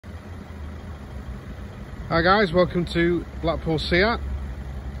Hi guys, welcome to Blackpool SEAT.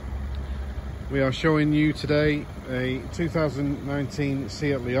 We are showing you today a 2019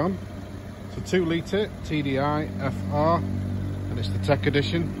 SEAT Leon. It's a 2 litre TDI FR and it's the Tech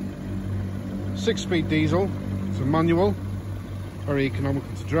Edition. 6-speed diesel, it's a manual, very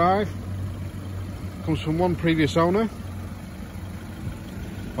economical to drive. Comes from one previous owner.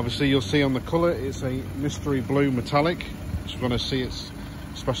 Obviously you'll see on the colour it's a mystery blue metallic, which is going to see its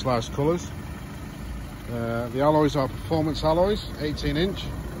specialised colours. The alloys are performance alloys, 18-inch.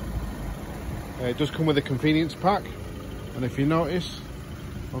 It does come with a convenience pack, and if you notice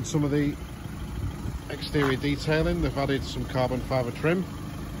on some of the exterior detailing they've added some carbon fibre trim.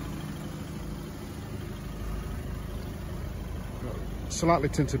 Got slightly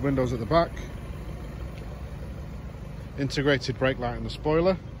tinted windows at the back, integrated brake light in the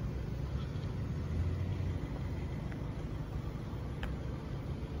spoiler.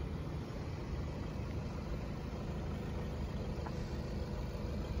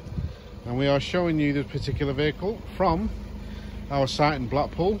 And we are showing you this particular vehicle from our site in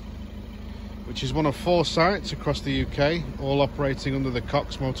Blackpool, which is one of 4 sites across the UK, all operating under the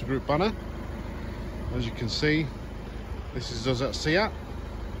Cox Motor Group banner. As you can see, this is us at SEAT,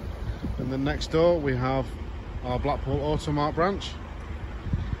 and then next door we have our Blackpool Automart branch.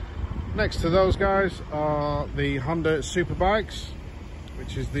 Next to those guys are the Honda Superbikes,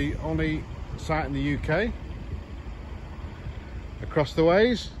 which is the only site in the UK. Across the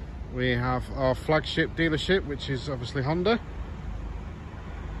ways we have our flagship dealership, which is obviously Honda,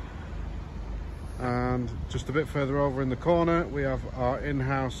 and just a bit further over in the corner we have our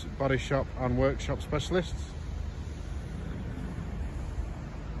in-house body shop and workshop specialists.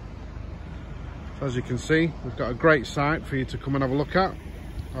 So as you can see, we've got a great site for you to come and have a look at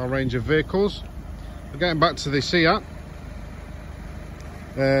our range of vehicles. But getting back to the SEAT,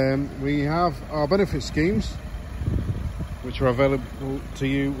 we have our benefit schemes, which are available to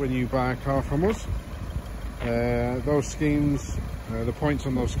you when you buy a car from us. Those schemes, the points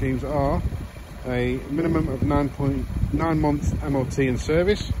on those schemes are a minimum of 9 months MOT and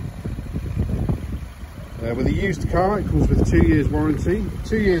service. With a used car, it comes with 2 years warranty,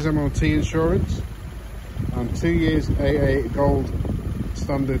 2 years MOT insurance, and 2 years AA Gold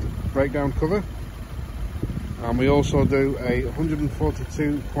standard breakdown cover. And we also do a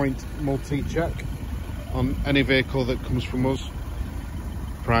 142 point multi-check on any vehicle that comes from us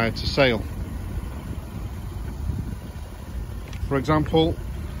prior to sale. For example,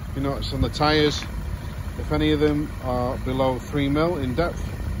 you notice on the tyres, if any of them are below 3mm in depth,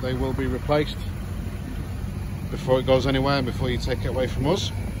 they will be replaced before it goes anywhere and before you take it away from us.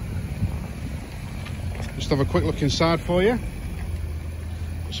 Just have a quick look inside for you,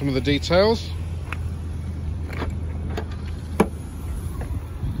 some of the details.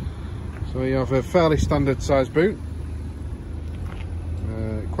 So you have a fairly standard size boot,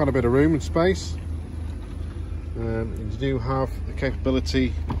 quite a bit of room and space. You do have the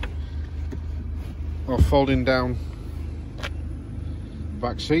capability of folding down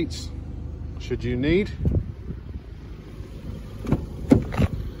back seats should you need,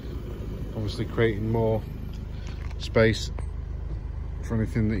 obviously creating more space for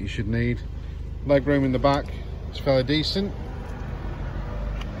anything that you should need. Leg room in the back is fairly decent.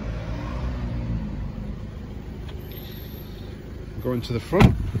 Going to the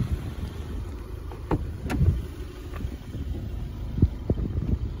front,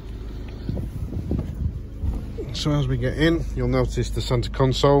 so as we get in, you'll notice the center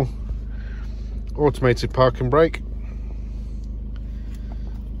console, automated parking brake,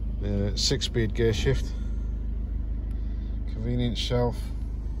 6-speed gear shift, convenience shelf,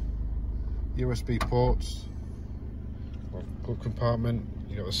 USB ports, glove compartment.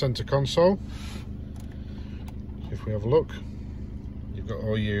 You got the center console. If we have a look, you've got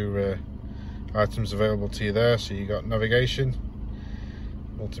all your items available to you there. So you got navigation,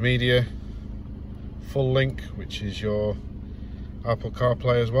 multimedia, full link, which is your Apple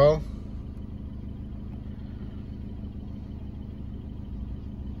CarPlay as well.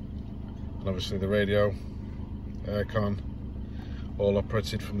 And obviously the radio, aircon, all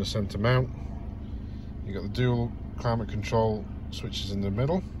operated from the center mount. You got the dual climate control switches in the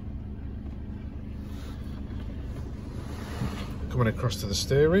middle. Coming across to the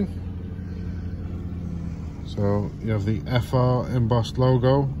steering, so you have the FR embossed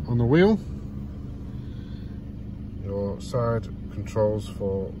logo on the wheel, your side controls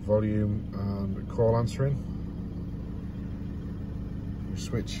for volume and call answering, your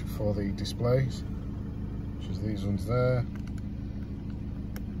switch for the displays, which is these ones there,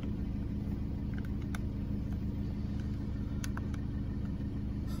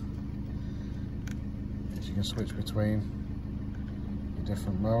 you can switch between your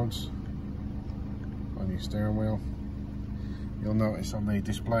different modes on your steering wheel. You'll notice on the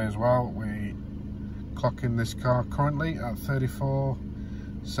display as well, we clocking this car currently at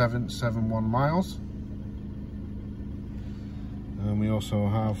 34,771 miles. And we also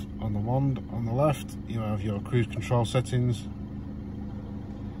have on the wand on the left, you have your cruise control settings.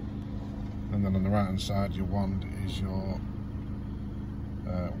 And then on the right hand side, your wand is your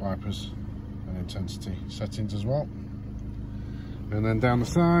wipers and intensity settings as well. And then down the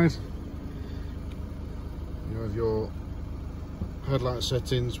side, you have your headlight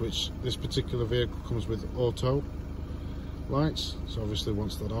settings, which this particular vehicle comes with auto lights. So obviously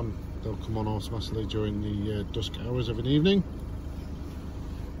once they're on, they'll come on automatically during the dusk hours of an evening.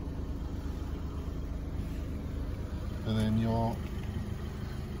 And then your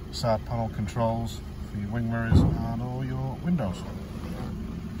side panel controls for your wing mirrors and all your windows.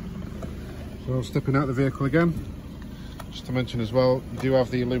 So stepping out the vehicle again, just to mention as well, you do have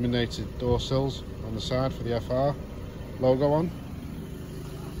the illuminated door sills on the side for the FR logo on.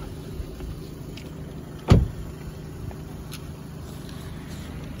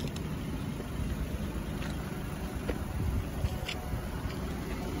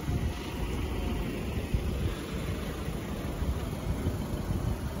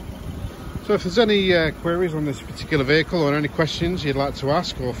 So if there's any queries on this particular vehicle or any questions you'd like to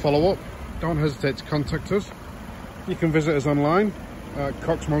ask or follow up, don't hesitate to contact us. You can visit us online at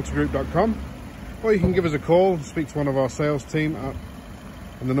coxmotorgroup.com, or you can give us a call, speak to one of our sales team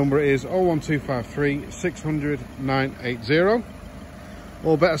and the number is 01253 600 980.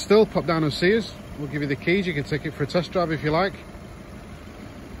 Or better still, pop down and see us. We'll give you the keys, you can take it for a test drive if you like.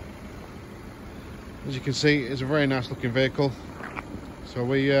 As you can see, it's a very nice looking vehicle. So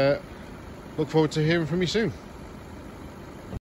we look forward to hearing from you soon.